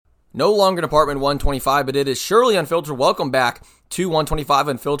No longer Department 125, but it is Shirley Unfiltered. Welcome back to 125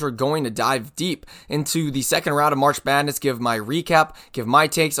 Unfiltered. Going to dive deep into the second round of March Madness, give my recap, give my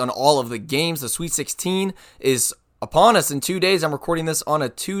takes on all of the games. The Sweet 16 is upon us in 2 days. I'm recording this on a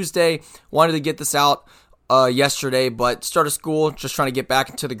Tuesday. Wanted to get this out yesterday, but start of school, just trying to get back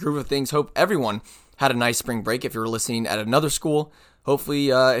into the groove of things. Hope everyone had a nice spring break. If you're listening at another school, hopefully,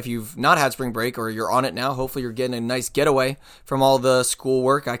 if you've not had spring break or you're on it now, hopefully you're getting a nice getaway from all the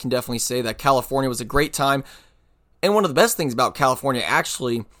schoolwork. I can definitely say that California was a great time. And one of the best things about California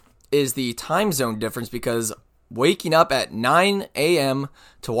actually is the time zone difference, because waking up at 9 a.m.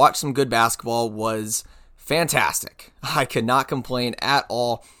 to watch some good basketball was fantastic. I could not complain at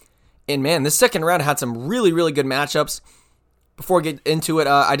all. And man, this second round had some really, really good matchups. Before I get into it,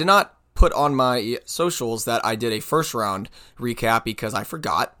 I did not put on my socials that I did a first round recap because I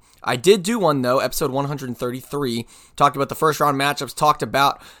forgot. I did do one though, episode 133, talked about the first round matchups, talked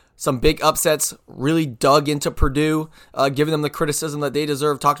about some big upsets, really dug into Purdue, giving them the criticism that they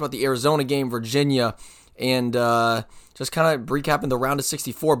deserve, talked about the Arizona game, Virginia, and just kind of recapping the round of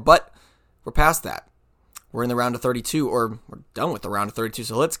 64, but we're past that. We're in the round of 32, or we're done with the round of 32,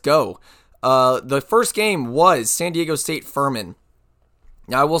 so let's go. The first game was San Diego State Furman.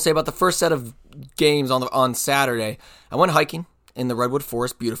 Now, I will say about the first set of games on Saturday, I went hiking in the Redwood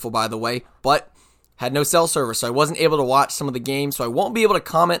Forest, beautiful by the way, but had no cell service, so I wasn't able to watch some of the games, so I won't be able to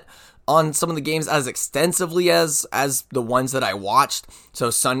comment on some of the games as extensively as the ones that I watched. So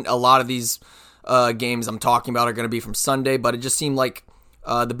a lot of these games I'm talking about are going to be from Sunday, but it just seemed like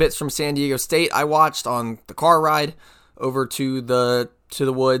the bits from San Diego State I watched on the car ride over to the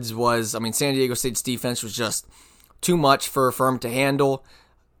woods was, San Diego State's defense was just too much for a firm to handle.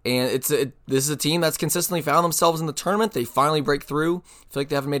 And this is a team that's consistently found themselves in the tournament. They finally break through. I feel like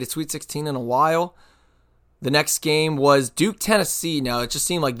they haven't made a Sweet 16 in a while. The next game was Duke-Tennessee. Now, it just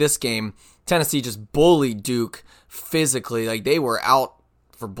seemed like this game, Tennessee just bullied Duke physically. Like, they were out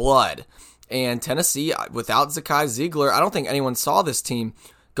for blood. And Tennessee, without Zakai Ziegler, I don't think anyone saw this team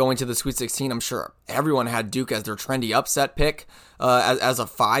going to the Sweet 16. I'm sure everyone had Duke as their trendy upset pick as a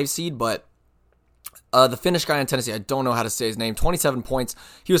 5 seed, but the Finnish guy in Tennessee, I don't know how to say his name, 27 points.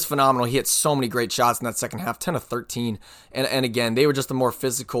 He was phenomenal. He hit so many great shots in that second half, 10 of 13. And again, they were just a more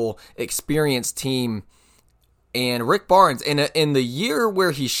physical, experienced team. And Rick Barnes, in the year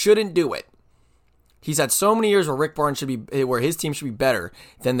where he shouldn't do it, he's had so many years where Rick Barnes where his team should be better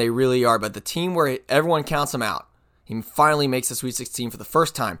than they really are. But the team where everyone counts him out, he finally makes the Sweet 16 for the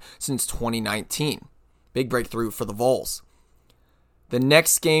first time since 2019. Big breakthrough for the Vols. The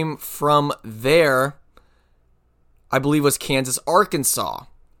next game from there, I believe, was Kansas-Arkansas.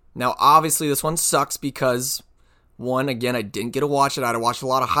 Now, obviously, this one sucks because, one, again, I didn't get to watch it. I had to watch a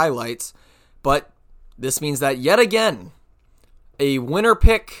lot of highlights. But this means that, yet again, a winner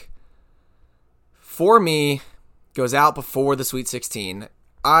pick for me goes out before the Sweet 16.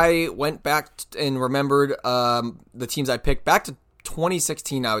 I went back and remembered the teams I picked back to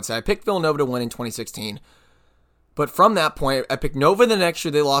 2016, I would say. I picked Villanova to win in 2016. But from that point, I picked Nova the next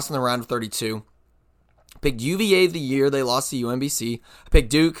year. They lost in the round of 32. I picked UVA the year they lost to UMBC. I picked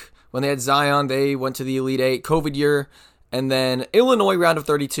Duke when they had Zion. They went to the Elite Eight. COVID year. And then Illinois round of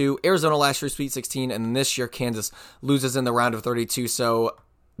 32. Arizona last year, Sweet 16. And then this year, Kansas loses in the round of 32. So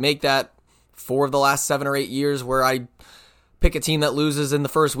make that 4 of the last 7 or 8 years where I pick a team that loses in the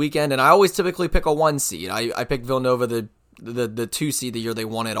first weekend. And I always typically pick a 1 seed. I picked Villanova, the 2 seed, the year they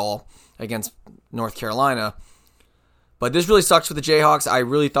won it all against North Carolina. But this really sucks for the Jayhawks. I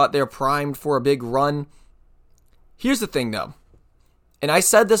really thought they were primed for a big run. Here's the thing, though. And I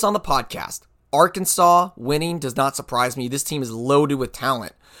said this on the podcast. Arkansas winning does not surprise me. This team is loaded with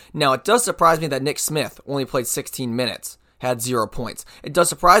talent. Now, it does surprise me that Nick Smith only played 16 minutes, had 0 points. It does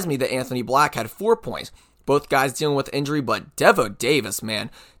surprise me that Anthony Black had 4 points. Both guys dealing with injury, but Devo Davis,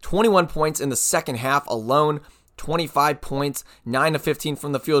 man, 21 points in the second half alone, 25 points, 9 of 15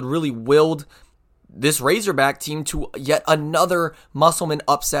 from the field, really willed this Razorback team to yet another Musselman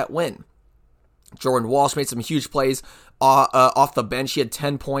upset win. Jordan Walsh made some huge plays off the bench. He had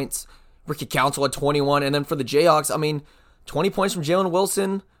 10 points. Ricky Council had 21. And then for the Jayhawks, 20 points from Jalen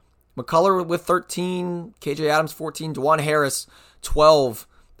Wilson. McCullough with 13. KJ Adams, 14. DeJuan Harris, 12.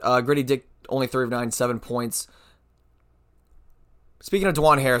 Gritty Dick, only 3 of 9, 7 points. Speaking of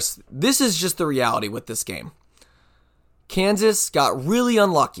DeJuan Harris, this is just the reality with this game. Kansas got really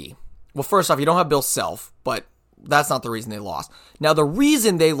unlucky. Well, first off, you don't have Bill Self, but that's not the reason they lost. Now, the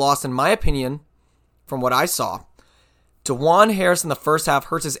reason they lost, in my opinion, from what I saw, DeJuan Harris in the first half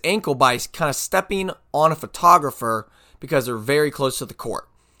hurts his ankle by kind of stepping on a photographer because they're very close to the court.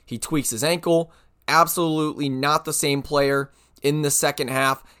 He tweaks his ankle. Absolutely not the same player in the second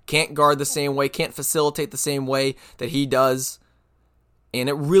half. can't guard the same way, can't facilitate the same way that he does. And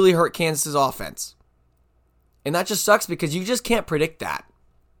it really hurt Kansas' offense. And that just sucks because you just can't predict that.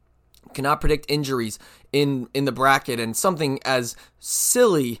 You cannot predict injuries in the bracket, and something as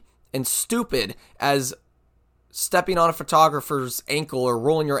silly and stupid as stepping on a photographer's ankle or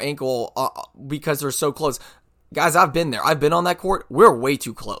rolling your ankle because they're so close. Guys, I've been there. I've been on that court. We're way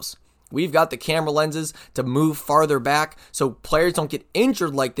too close. We've got the camera lenses to move farther back so players don't get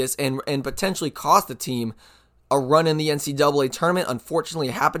injured like this and potentially cost the team a run in the NCAA tournament. Unfortunately,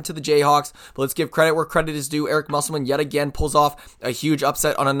 it happened to the Jayhawks, but let's give credit where credit is due. Eric Musselman yet again pulls off a huge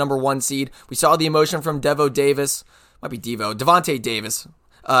upset on a number 1 seed. We saw the emotion from Devontae Davis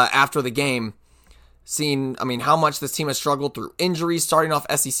after the game, seeing, how much this team has struggled through injuries, starting off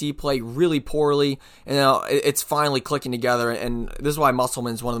SEC play really poorly, and it's finally clicking together, and this is why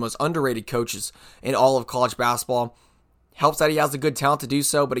Musselman is one of the most underrated coaches in all of college basketball. Helps that he has a good talent to do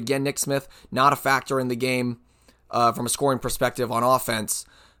so, but again, Nick Smith, not a factor in the game from a scoring perspective on offense,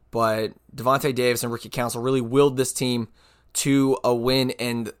 but Devontae Davis and Ricky Council really willed this team to a win,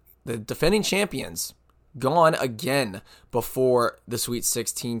 and the defending champions gone again before the Sweet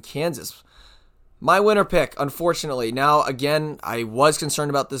 16, Kansas. My winner pick, unfortunately. Now, again, I was concerned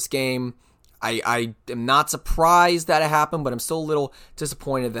about this game. I am not surprised that it happened, but I'm still a little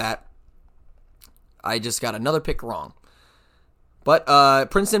disappointed that I just got another pick wrong. But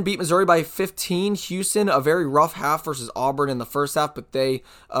Princeton beat Missouri by 15. Houston, a very rough half versus Auburn in the first half, but they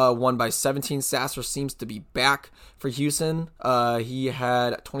won by 17. Sasser seems to be back for Houston. He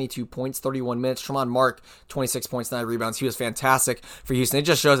had 22 points, 31 minutes. Tremont Mark, 26 points, 9 rebounds. He was fantastic for Houston. It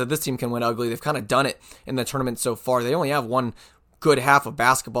just shows that this team can win ugly. They've kind of done it in the tournament so far. They only have one good half of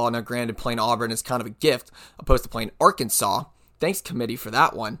basketball. Now, granted, playing Auburn is kind of a gift opposed to playing Arkansas. Thanks, committee, for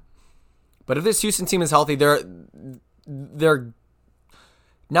that one. But if this Houston team is healthy, they're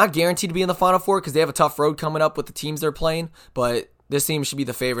not guaranteed to be in the Final Four because they have a tough road coming up with the teams they're playing, but this team should be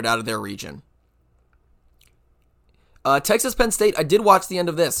the favorite out of their region. Texas-Penn State, I did watch the end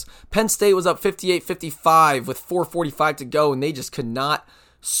of this. Penn State was up 58-55 with 4:45 to go, and they just could not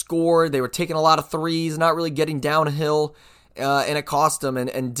score. They were taking a lot of threes, not really getting downhill, and it cost them.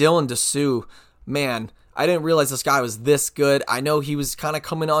 And Dylan Dessou, man, I didn't realize this guy was this good. I know he was kind of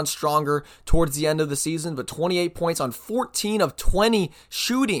coming on stronger towards the end of the season, but 28 points on 14 of 20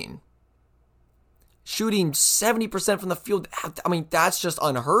 shooting. Shooting 70% from the field. That's just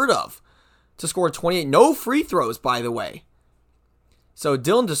unheard of to score 28. No free throws, by the way. So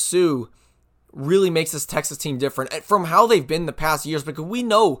Dylan Dessou really makes this Texas team different from how they've been the past years, because we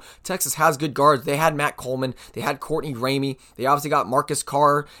know Texas has good guards. They had Matt Coleman, they had Courtney Ramey, they obviously got Marcus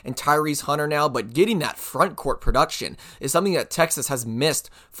Carr and Tyrese Hunter now, but getting that front court production is something that Texas has missed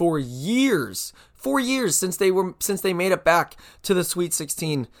for years. 4 years since they made it back to the Sweet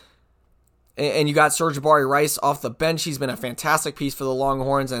 16. And you got Sir'Jabari Rice off the bench. He's been a fantastic piece for the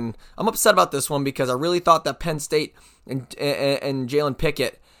Longhorns, and I'm upset about this one because I really thought that Penn State and Jalen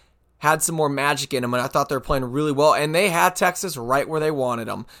Pickett had some more magic in them, and I thought they were playing really well, and they had Texas right where they wanted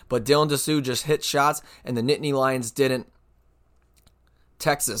them. But Dylan Dessou just hit shots, and the Nittany Lions didn't.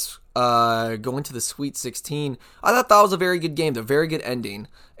 Texas going to the Sweet 16. I thought that was a very good game, a very good ending.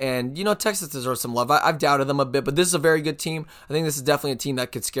 And, Texas deserves some love. I've doubted them a bit, but this is a very good team. I think this is definitely a team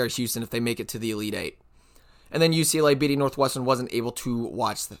that could scare Houston if they make it to the Elite Eight. And then UCLA beating Northwestern, wasn't able to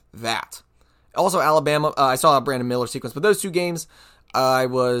watch that. Also, Alabama, I saw a Brandon Miller sequence, but those two games, I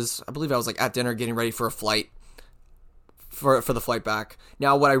believe I was at dinner getting ready for a flight, for the flight back.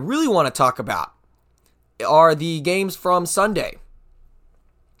 Now, what I really want to talk about are the games from Sunday.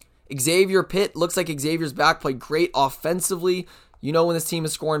 Xavier Pitt, looks like Xavier's back, played great offensively. When this team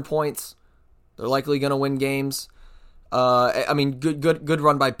is scoring points, they're likely going to win games. Good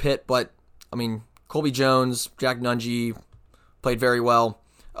run by Pitt, but, Colby Jones, Jack Nungy played very well.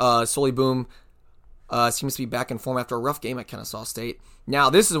 Sully Boom seems to be back in form after a rough game at Kennesaw State. Now,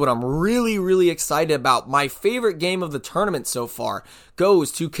 this is what I'm really, really excited about. My favorite game of the tournament so far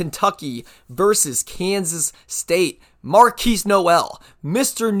goes to Kentucky versus Kansas State. Marquise Noel,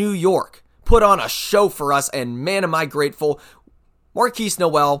 Mr. New York, put on a show for us, and man, am I grateful. Marquise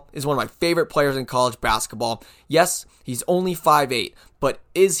Noel is one of my favorite players in college basketball. Yes, he's only 5'8", but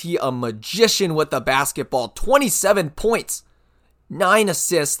is he a magician with the basketball? 27 points, 9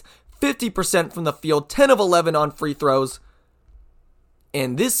 assists, 50% from the field, 10 of 11 on free throws.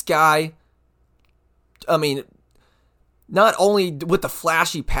 And this guy, not only with the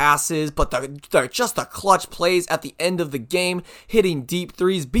flashy passes, but the clutch plays at the end of the game, hitting deep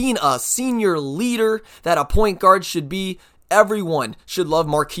threes, being a senior leader that a point guard should be Everyone should love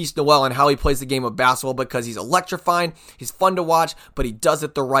Markquis Nowell and how he plays the game of basketball because he's electrifying, he's fun to watch, but he does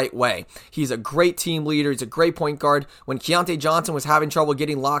it the right way. He's a great team leader, he's a great point guard. When Keontae Johnson was having trouble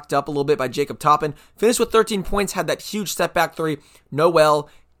getting locked up a little bit by Jacob Toppin, finished with 13 points, had that huge step back three. Nowell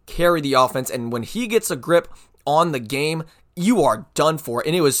carried the offense, and when he gets a grip on the game, you are done for.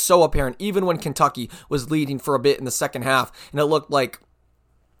 And it was so apparent, even when Kentucky was leading for a bit in the second half, and it looked like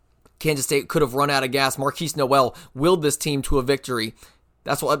Kansas State could have run out of gas. Markquis Nowell willed this team to a victory.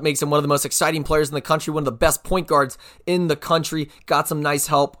 That's what makes him one of the most exciting players in the country, one of the best point guards in the country. Got some nice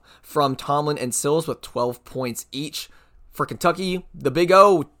help from Tomlin and Sills with 12 points each. For Kentucky, the Big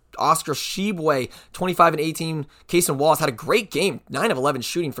O, Oscar Tshiebwe, 25 and 18. Cason Wallace had a great game, 9 of 11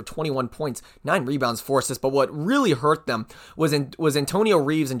 shooting for 21 points, 9 rebounds, 4 assists. But what really hurt them was Antonio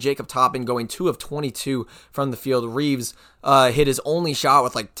Reeves and Jacob Toppin going 2 of 22 from the field. Reeves hit his only shot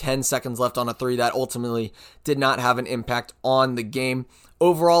with like 10 seconds left on a three that ultimately did not have an impact on the game.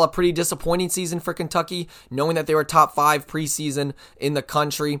 Overall, a pretty disappointing season for Kentucky, knowing that they were top 5 preseason in the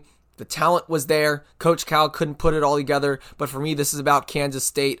country. The talent was there. Coach Cal couldn't put it all together. But for me, this is about Kansas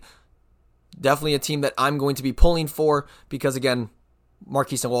State. Definitely a team that I'm going to be pulling for because, again,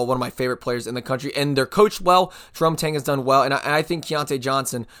 Markquis Nowell, one of my favorite players in the country. And they're coached well. Jerome Tang has done well. And I think Keontae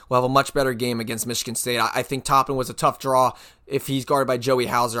Johnson will have a much better game against Michigan State. I think Toppin was a tough draw. If he's guarded by Joey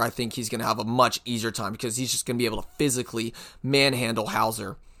Hauser, I think he's going to have a much easier time because he's just going to be able to physically manhandle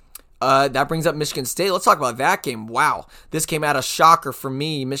Hauser. That brings up Michigan State. Let's talk about that game. Wow. This came out a shocker for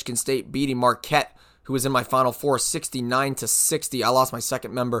me. Michigan State beating Marquette, who was in my Final Four, 69-60. I lost my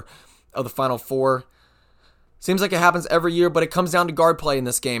second member of the Final Four. Seems like it happens every year, but it comes down to guard play in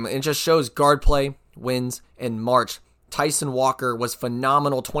this game. It just shows guard play wins in March. Tyson Walker was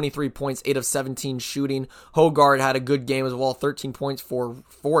phenomenal, 23 points, 8 of 17 shooting. Hoggard had a good game as well, 13 points, 4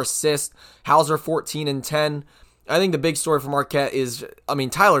 assists. Hauser, 14 and 10. I think the big story for Marquette is,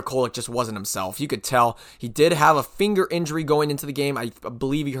 Tyler Kolek just wasn't himself. You could tell. He did have a finger injury going into the game. I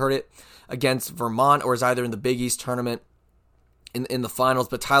believe he hurt it against Vermont or is either in the Big East tournament in the finals.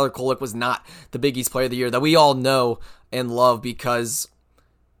 But Tyler Kolek was not the Big East player of the year that we all know and love because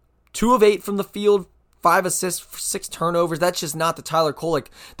 2 of 8 from the field, 5 assists, 6 turnovers. That's just not the Tyler Kolek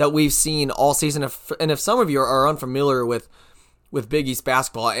that we've seen all season. If some of you are unfamiliar with Big East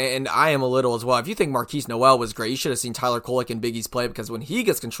basketball, and I am a little as well. If you think Markquis Nowell was great, you should have seen Tyler Kolek in Big East play because when he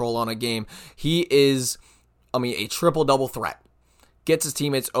gets control on a game, he is, a triple-double threat. Gets his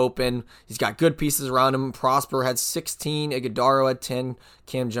teammates open. He's got good pieces around him. Prosper had 16, Iguodaro had 10,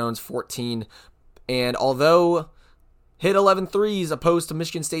 Cam Jones 14. And although hit 11 threes opposed to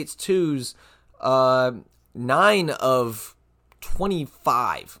Michigan State's 2s, 9 of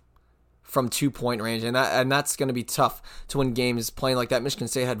 25 from 2-point range, and that's going to be tough to win games playing like that. Michigan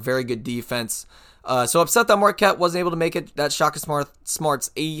State had very good defense. So upset that Marquette wasn't able to make it. That Shaka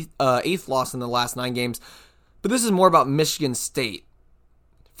Smart's eighth loss in the last 9 games. But this is more about Michigan State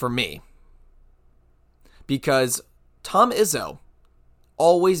for me. Because Tom Izzo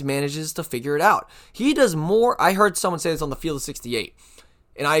always manages to figure it out. He does more. I heard someone say this on the Field of 68,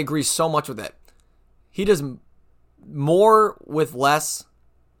 and I agree so much with it. He does more with less,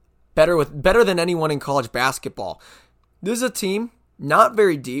 better than anyone in college basketball. This is a team not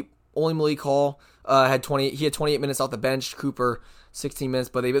very deep. Only Malik Hall had 28 minutes off the bench. Cooper 16 minutes,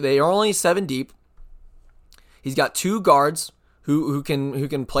 but they are only 7 deep. He's got 2 guards who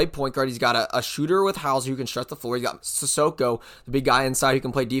can play point guard. He's got a shooter with Hauser who can stretch the floor. He's got Sissoko, the big guy inside who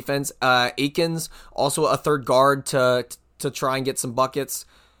can play defense. Akins, also a third guard to try and get some buckets.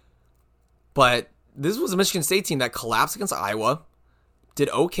 But this was a Michigan State team that collapsed against Iowa, did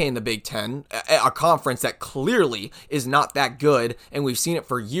okay in the Big Ten, a conference that clearly is not that good, and we've seen it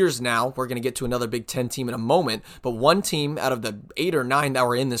for years now. We're going to get to another Big Ten team in a moment, but one team out of the 8 or 9 that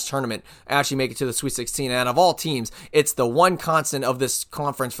were in this tournament actually make it to the Sweet 16, and of all teams, it's the one constant of this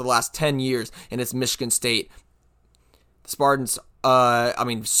conference for the last 10 years, and it's Michigan State. The Spartans,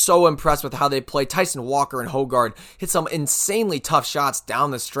 so impressed with how they play. Tyson Walker and Hoggard hit some insanely tough shots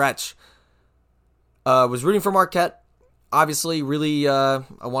down the stretch. Was rooting for Marquette. Obviously, really, I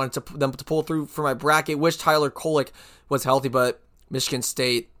wanted them to pull through for my bracket. Wish Tyler Kolek was healthy, but Michigan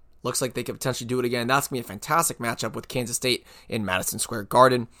State looks like they could potentially do it again. That's going to be a fantastic matchup with Kansas State in Madison Square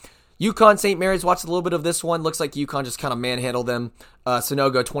Garden. UConn St. Mary's, watched a little bit of this one. Looks like UConn just kind of manhandled them.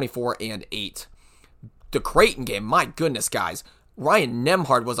 Sonogo 24-8. The Creighton game, my goodness, guys. Ryan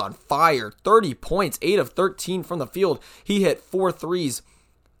Nembhard was on fire. 30 points, 8 of 13 from the field. He hit 4 threes.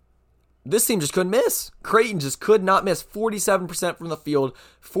 This team just couldn't miss. Creighton just could not miss. 47% from the field,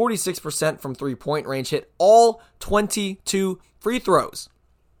 46% from 3-point range, hit all 22 free throws.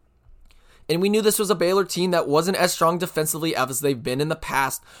 And we knew this was a Baylor team that wasn't as strong defensively as they've been in the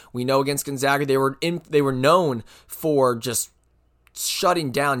past. We know against Gonzaga, they were known for just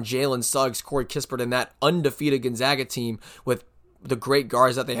shutting down Jalen Suggs, Corey Kispert, and that undefeated Gonzaga team with the great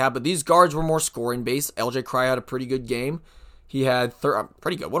guards that they had. But these guards were more scoring based. LJ Cryer had a pretty good game. He had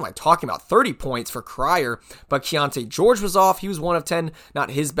pretty good. What am I talking about? 30 points for Cryer. But Keontae George was off. He was 1 of 10.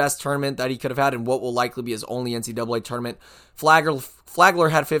 Not his best tournament that he could have had in what will likely be his only NCAA tournament. Flagler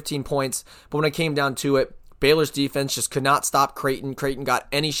had 15 points. But when it came down to it, Baylor's defense just could not stop Creighton. Creighton got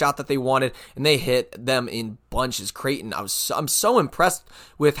any shot that they wanted, and they hit them in bunches. Creighton, I'm so impressed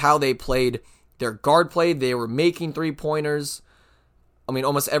with how they played. Their guard played. They were making three-pointers. I mean,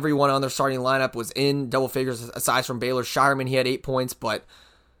 almost everyone on their starting lineup was in double figures aside from Baylor. Shireman, he had 8 points, but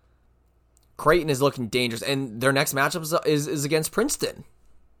Creighton is looking dangerous. And their next matchup is against Princeton.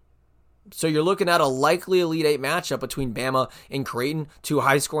 So you're looking at a likely Elite Eight matchup between Bama and Creighton, 2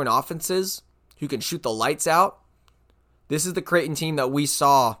 high-scoring offenses who can shoot the lights out. This is the Creighton team that we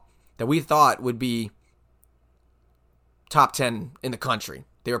saw, that we thought would be top 10 in the country.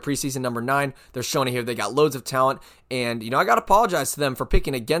 They were preseason number 9. They're showing it here. They got loads of talent. And, I got to apologize to them for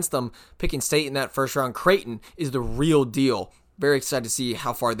picking against them. Picking State in that first round. Creighton is the real deal. Very excited to see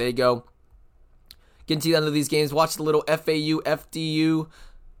how far they go. Getting to the end of these games, watch the little FAU, FDU.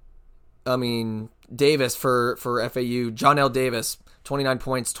 Davis for FAU. John L. Davis, 29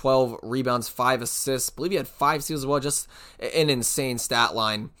 points, 12 rebounds, 5 assists. I believe he had 5 steals as well. Just an insane stat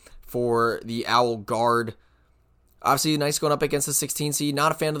line for the Owl guard. Obviously, nice going up against the 16 seed.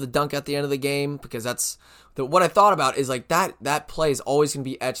 Not a fan of the dunk at the end of the game because that's what I thought about is like that play is always going to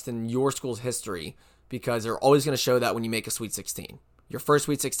be etched in your school's history because they're always going to show that when you make a Sweet 16. Your first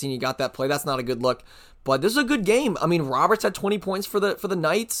Sweet 16, you got that play. That's not a good look, but this is a good game. Roberts had 20 points for the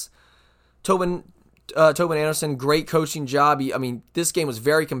Knights. Tobin Anderson, great coaching job. This game was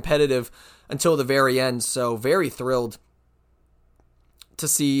very competitive until the very end, so very thrilled to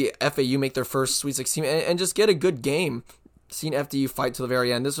see FAU make their first Sweet 16 and just get a good game. Seeing FDU fight to the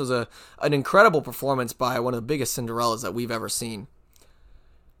very end. This was an incredible performance by one of the biggest Cinderellas that we've ever seen.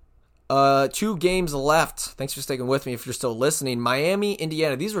 2 games left. Thanks for sticking with me if you're still listening. Miami,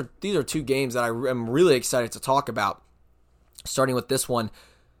 Indiana. These are 2 games that I am really excited to talk about. Starting with this one.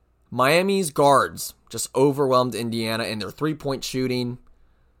 Miami's guards just overwhelmed Indiana in their 3-point shooting.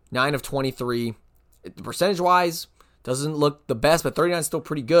 9 of 23. Percentage-wise, doesn't look the best, but 39 is still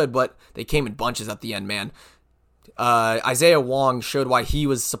pretty good, but they came in bunches at the end, man. Isaiah Wong showed why he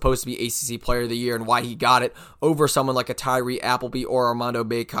was supposed to be ACC Player of the Year and why he got it over someone like a Tyree Appleby or Armando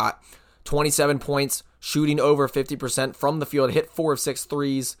Bacot. 27 points, shooting over 50% from the field, hit 4 of 6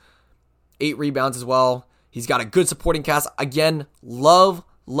 threes, 8 rebounds as well. He's got a good supporting cast. Again, love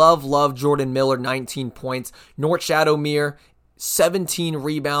Jordan Miller, 19 points. Nort Shadowmere, 17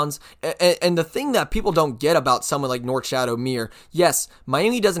 rebounds. And the thing that people don't get about someone like Nort Shadowmere, yes,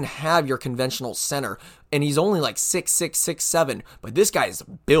 Miami doesn't have your conventional center, and he's only like 6'6", 6'7", but this guy is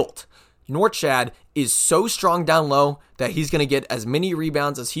built. Nort Shad is so strong down low that he's going to get as many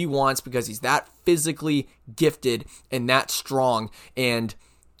rebounds as he wants because he's that physically gifted and that strong. And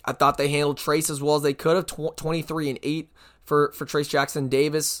I thought they handled Trace as well as they could have. 23 and 8 for Trace Jackson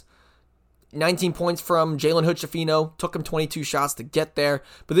Davis. 19 points from Jalen Hood-Schifino. Took him 22 shots to get there.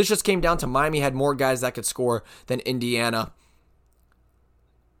 But this just came down to Miami had more guys that could score than Indiana.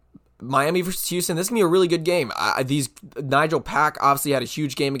 Miami versus Houston, this is going to be a really good game. Nigel Pack obviously had a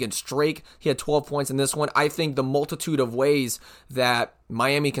huge game against Drake. He had 12 points in this one. I think the multitude of ways that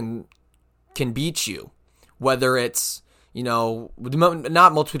Miami can beat you, whether it's,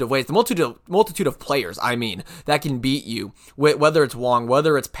 not multitude of ways, the multitude of players, that can beat you, whether it's Wong,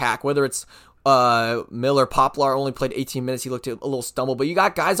 whether it's Pack, whether it's Miller. Poplar only played 18 minutes. He looked a little stumbled, but you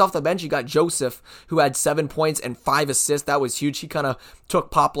got guys off the bench. You got Joseph, who had 7 points and 5 assists. That was huge. He kind of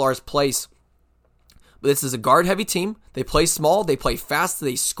took Poplar's place. But this is a guard-heavy team. They play small. They play fast.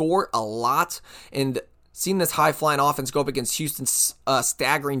 They score a lot. And seeing this high-flying offense go up against Houston's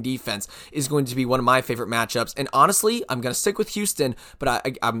staggering defense is going to be one of my favorite matchups. And honestly, I'm going to stick with Houston,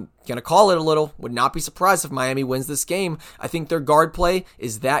 but I'm going to call it a little. Would not be surprised if Miami wins this game. I think their guard play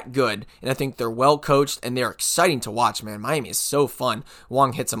is that good, and I think they're well-coached, and they're exciting to watch, man. Miami is so fun.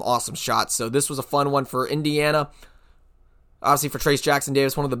 Wong hit some awesome shots, so this was a fun one for Indiana. Obviously, for Trace Jackson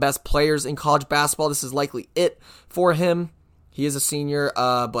Davis, one of the best players in college basketball. This is likely it for him. He is a senior,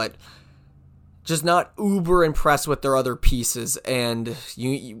 but just not uber impressed with their other pieces, and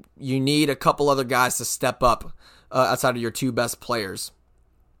you need a couple other guys to step up outside of your 2 best players.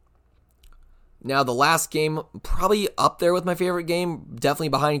 Now, the last game, probably up there with my favorite game, definitely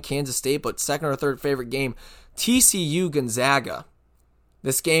behind Kansas State, but second or third favorite game, TCU Gonzaga.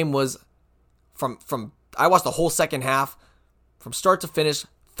 This game was I watched the whole second half from start to finish.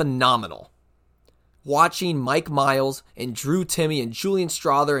 Phenomenal. Watching Mike Miles and Drew Timme and Julian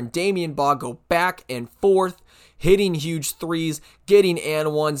Strother and Damian Baugh go back and forth, hitting huge threes, getting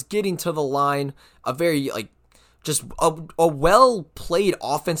and ones, getting to the line. A very, just a well-played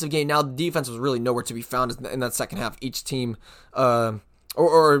offensive game. Now, the defense was really nowhere to be found in that second half. Each team, or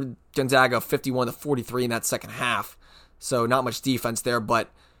Gonzaga 51-43 in that second half. So not much defense there,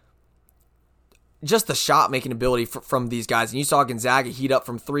 but just the shot-making ability from these guys. And you saw Gonzaga heat up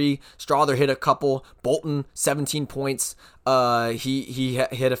from three. Strother hit a couple. Bolton, 17 points. He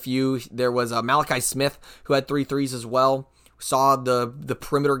hit a few. There was Malachi Smith, who had 3 threes as well. Saw the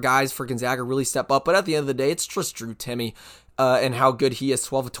perimeter guys for Gonzaga really step up. But at the end of the day, it's just Drew Timme and how good he is.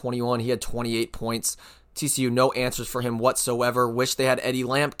 12 of 21. He had 28 points. TCU, no answers for him whatsoever. Wish they had Eddie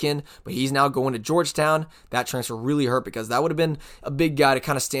Lampkin, but he's now going to Georgetown. That transfer really hurt because that would have been a big guy to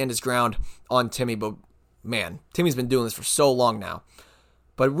kind of stand his ground on Timme. But man, Timmy's been doing this for so long now.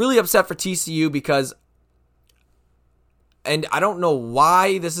 But really upset for TCU because, and I don't know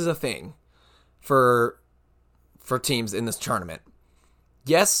why this is a thing for teams in this tournament.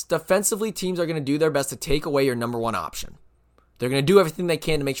 Yes, defensively, teams are going to do their best to take away your number one option. They're going to do everything they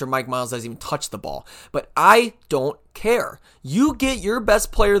can to make sure Mike Miles doesn't even touch the ball. But I don't care. You get your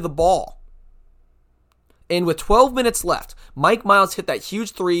best player the ball. And with 12 minutes left, Mike Miles hit that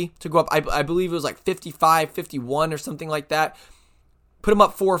huge three to go up, I believe it was 55, 51 or something like that. Put him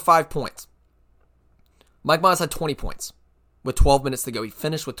up 4 or 5 points. Mike Miles had 20 points with 12 minutes to go. He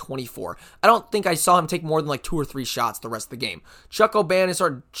finished with 24. I don't think I saw him take more than 2 or 3 shots the rest of the game. Chuck O'Bannon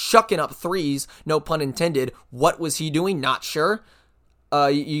started chucking up threes, no pun intended. What was he doing? Not sure.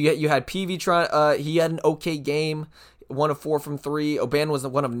 You had PV try. He had an okay game. 1 of 4 from 3. O'Bannon was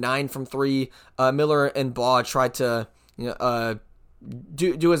 1 of 9 from 3. Miller and Baugh tried to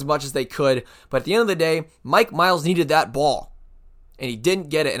do as much as they could. But at the end of the day, Mike Miles needed that ball. And he didn't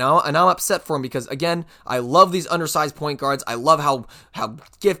get it, and I'm upset for him because, again, I love these undersized point guards. I love how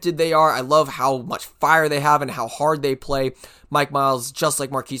gifted they are. I love how much fire they have and how hard they play. Mike Miles, just like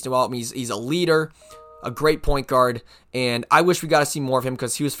Marquise Newell, he's a leader, a great point guard, and I wish we got to see more of him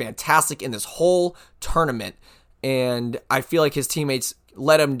because he was fantastic in this whole tournament, and I feel like his teammates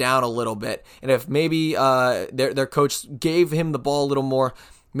let him down a little bit, and if maybe their coach gave him the ball a little more,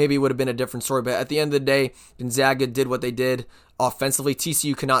 maybe it would have been a different story. But at the end of the day, Gonzaga did what they did. Offensively,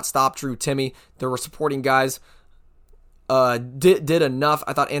 TCU could not stop Drew Timme. There were supporting guys did enough.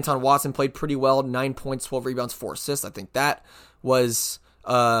 I thought Anton Watson played pretty well. 9 points, 12 rebounds, 4 assists. I think that was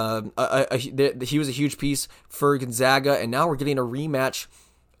he was a huge piece for Gonzaga. And now we're getting a rematch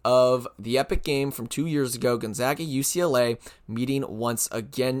of the epic game from 2 years ago. Gonzaga UCLA meeting once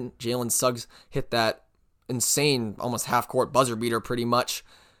again. Jalen Suggs hit that insane, almost half-court buzzer beater pretty much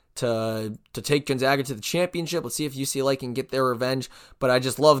to take Gonzaga to the championship. Let's see if UCLA can get their revenge. But I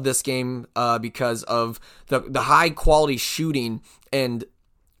just love this game because of the high-quality shooting and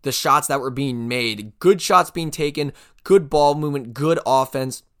the shots that were being made. Good shots being taken, good ball movement, good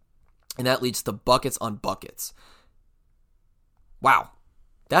offense, and that leads to buckets on buckets. Wow.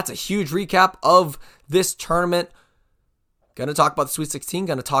 That's a huge recap of this tournament. Going to talk about the Sweet 16,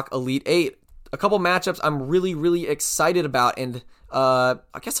 going to talk Elite 8. A couple matchups I'm really, really excited about, and I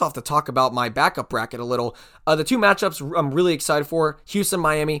guess I'll have to talk about my backup bracket a little. The 2 matchups I'm really excited for, Houston,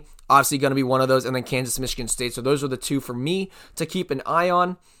 Miami, obviously going to be one of those, and then Kansas, Michigan State. So those are the 2 for me to keep an eye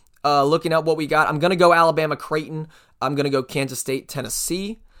on. Looking at what we got, I'm going to go Alabama, Creighton. I'm going to go Kansas State,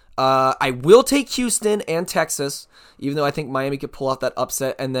 Tennessee. I will take Houston and Texas, even though I think Miami could pull off that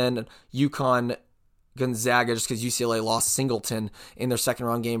upset, and then UConn, Gonzaga, just because UCLA lost Singleton in their second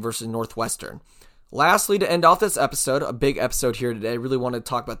round game versus Northwestern. Lastly, to end off this episode, a big episode here today, I really wanted to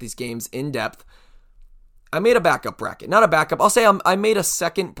talk about these games in depth. I made a backup bracket. Not a backup, I'll say I made a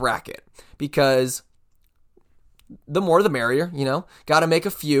second bracket because the more the merrier, got to make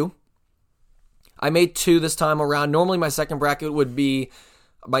a few. I made 2 this time around. Normally my second bracket would be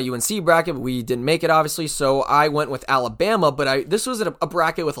my UNC bracket, but we didn't make it, obviously, so I went with Alabama, but this was a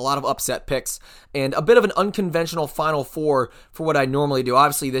bracket with a lot of upset picks and a bit of an unconventional Final Four for what I normally do.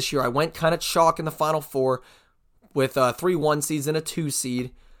 Obviously, this year I went kind of chalk in the Final Four with 3 1 seeds and a 2 seed,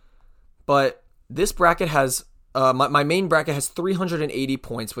 but this bracket has, my main bracket has 380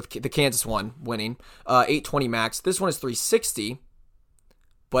 points with the Kansas one winning, 820 max. This one is 360,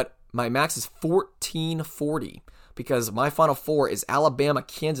 but my max is 1440. Because my Final Four is Alabama,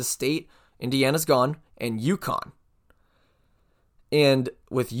 Kansas State, Indiana's gone, and UConn. And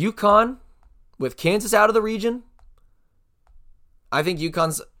with UConn, with Kansas out of the region, I think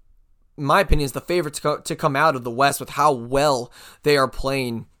UConn's, in my opinion, is the favorite to come out of the West with how well they are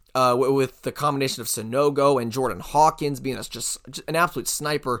playing with the combination of Sanogo and Jordan Hawkins being just an absolute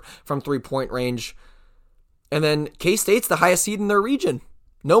sniper from 3-point range. And then K-State's the highest seed in their region.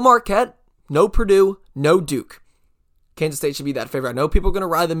 No Marquette, no Purdue, no Duke. Kansas State should be that favorite. I know people are going to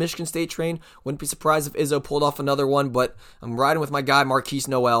ride the Michigan State train. Wouldn't be surprised if Izzo pulled off another one, but I'm riding with my guy Marquise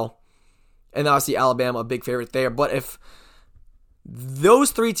Noel. And obviously Alabama, a big favorite there. But if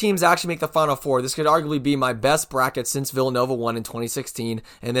those three teams actually make the Final Four, this could arguably be my best bracket since Villanova won in 2016.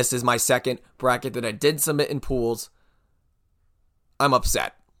 And this is my second bracket that I did submit in pools. I'm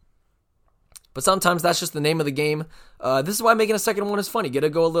upset. But sometimes that's just the name of the game. This is why making a second one is fun. You got to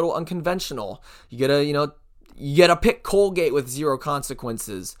go a little unconventional. You got to, you got to pick Colgate with zero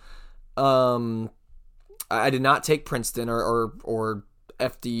consequences. I did not take Princeton or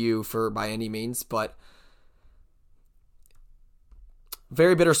FDU by any means, but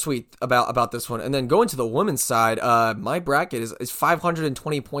very bittersweet about this one. And then going to the women's side, my bracket is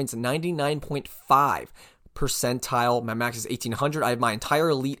 520 points, 99.5 percentile. My max is 1,800. I have my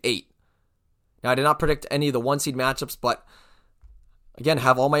entire Elite 8. Now, I did not predict any of the 1-seed matchups, but again,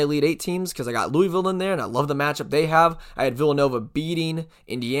 have all my Elite 8 teams because I got Louisville in there, and I love the matchup they have. I had Villanova beating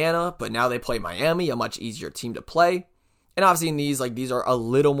Indiana, but now they play Miami, a much easier team to play. And obviously in these are a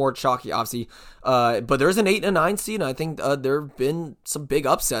little more chalky, obviously. But there's an 8 and a 9 seed, and I think there have been some big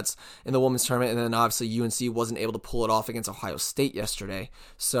upsets in the women's tournament. And then obviously UNC wasn't able to pull it off against Ohio State yesterday.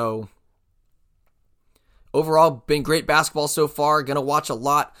 So overall, been great basketball so far. Gonna watch a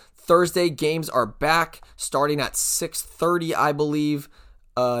lot. Thursday games are back starting at 6:30, I believe.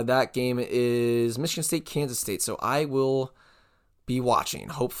 That game is Michigan State, Kansas State. So I will be watching,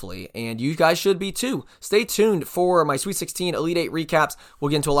 hopefully, and you guys should be too. Stay tuned for my Sweet 16 Elite 8 recaps. We'll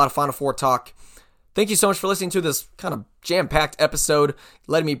get into a lot of Final Four talk. Thank you so much for listening to this kind of jam-packed episode,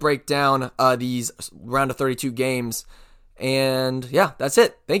 letting me break down these round of 32 games. And yeah, that's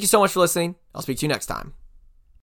it. Thank you so much for listening. I'll speak to you next time.